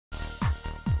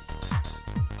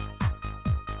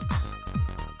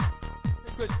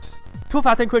Two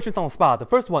factoring questions on the spot. The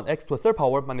first one, x to the third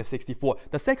power minus 64.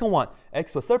 The second one,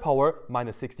 x to the third power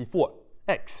minus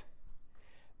 64x.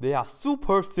 They are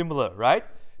super similar, right?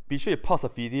 Be sure you pause the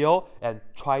video and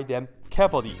try them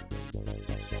carefully.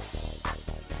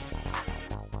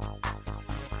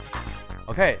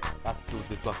 Okay, let's do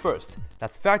this one first.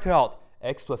 Let's factor out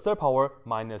x to the third power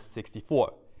minus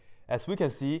 64. As we can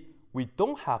see, we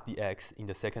don't have the x in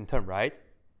the second term, right?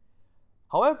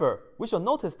 However, we shall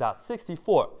notice that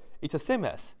 64 is the same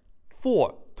as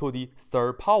 4 to the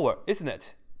third power, isn't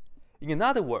it? In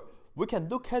another word, we can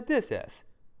look at this as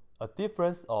a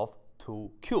difference of 2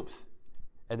 cubes.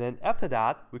 And then after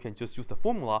that, we can just use the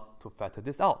formula to factor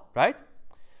this out, right?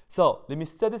 So let me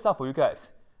set this up for you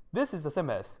guys. This is the same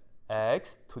as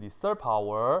x to the third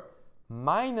power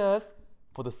minus,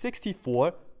 for the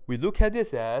 64, we look at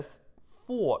this as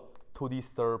 4 to the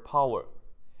third power.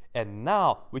 And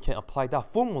now we can apply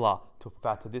that formula to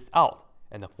factor this out.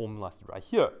 And the formula is right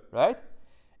here, right?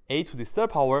 A to the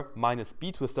third power minus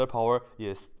b to the third power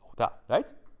is that, right?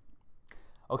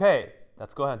 Okay,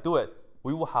 let's go ahead and do it.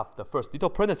 We will have the first little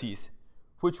parentheses,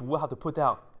 which we'll have to put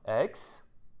down x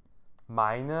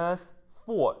minus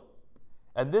 4.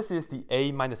 And this is the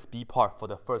a minus b part for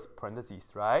the first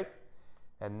parentheses, right?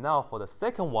 And now for the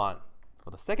second one,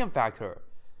 for the second factor,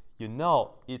 you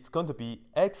know it's going to be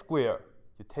x squared.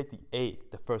 You take the a,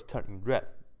 the first term in red,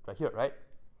 right here, right?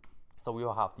 So we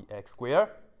will have the x squared,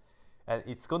 and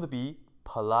it's going to be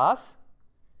plus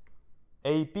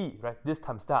ab, right? This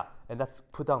times that, and let's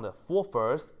put down the 4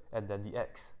 first, and then the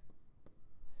x.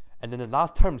 And then the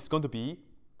last term is going to be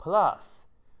plus.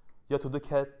 You have to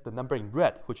look at the number in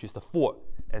red, which is the 4,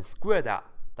 and square that.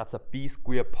 That's a b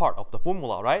squared part of the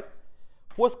formula, right?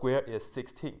 4 squared is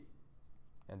 16,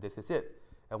 and this is it.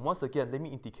 And once again, let me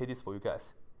indicate this for you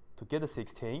guys. To get the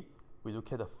 16, we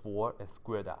look at the 4 and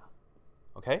square that.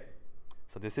 Okay?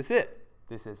 So this is it.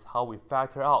 This is how we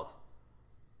factor out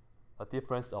a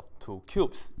difference of 2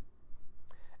 cubes.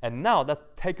 And now let's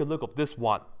take a look at this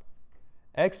one.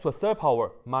 X to the third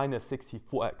power minus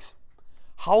 64x.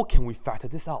 How can we factor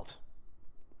this out?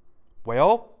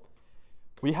 Well,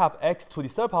 we have x to the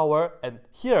third power, and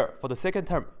here for the second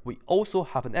term, we also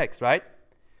have an x, right?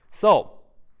 So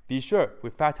be sure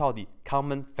we factor out the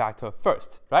common factor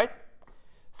first, right?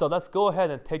 So let's go ahead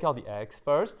and take out the x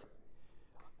first.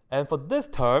 And for this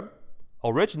term,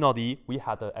 originally we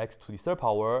had the x to the third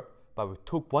power, but we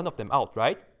took one of them out,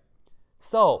 right?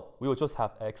 So we will just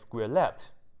have x squared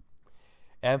left.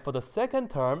 And for the second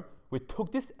term, we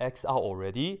took this x out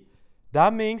already.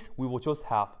 That means we will just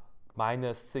have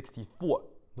minus 64.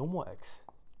 No more x.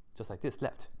 Just like this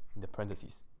left in the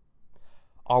parentheses.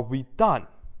 Are we done?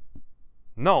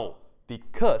 No,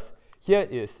 because here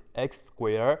is x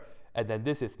squared, and then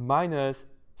this is minus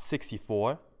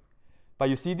 64. But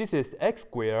you see, this is x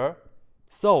squared.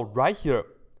 So right here,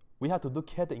 we have to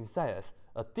look at the inside as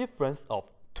a difference of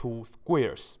 2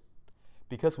 squares.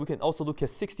 Because we can also look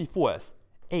at 64 as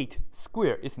 8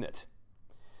 squared, isn't it?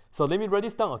 So let me write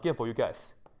this down again for you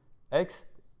guys. X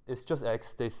is just x,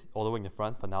 stays all the way in the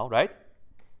front for now, right?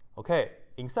 Okay,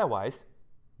 inside-wise,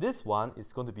 this one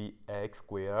is going to be x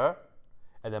squared,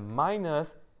 and then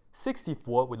minus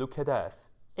 64, we look at that as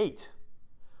 8.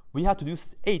 We have to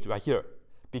use 8 right here,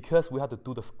 because we have to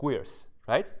do the squares,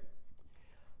 right?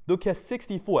 Look at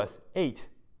 64 as 8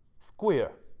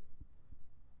 squared.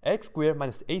 X squared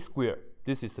minus 8 squared.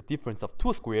 This is the difference of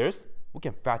 2 squares. We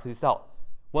can factor this out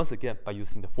once again by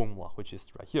using the formula, which is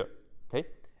right here. Okay,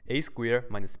 a squared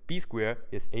minus b squared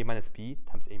is a minus b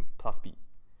times a plus b.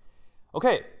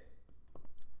 Okay,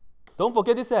 don't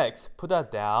forget this x. Put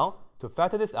that down. To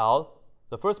factor this out,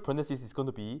 the first parenthesis is going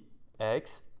to be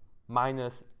x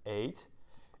minus 8.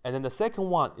 And then the second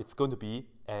one, it's going to be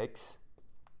x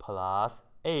plus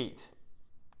 8.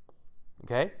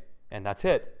 Okay, and that's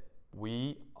it.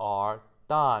 We are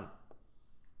done.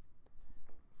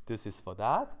 This is for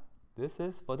that. This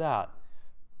is for that.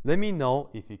 Let me know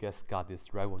if you guys got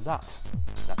this right or not.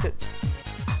 That's it.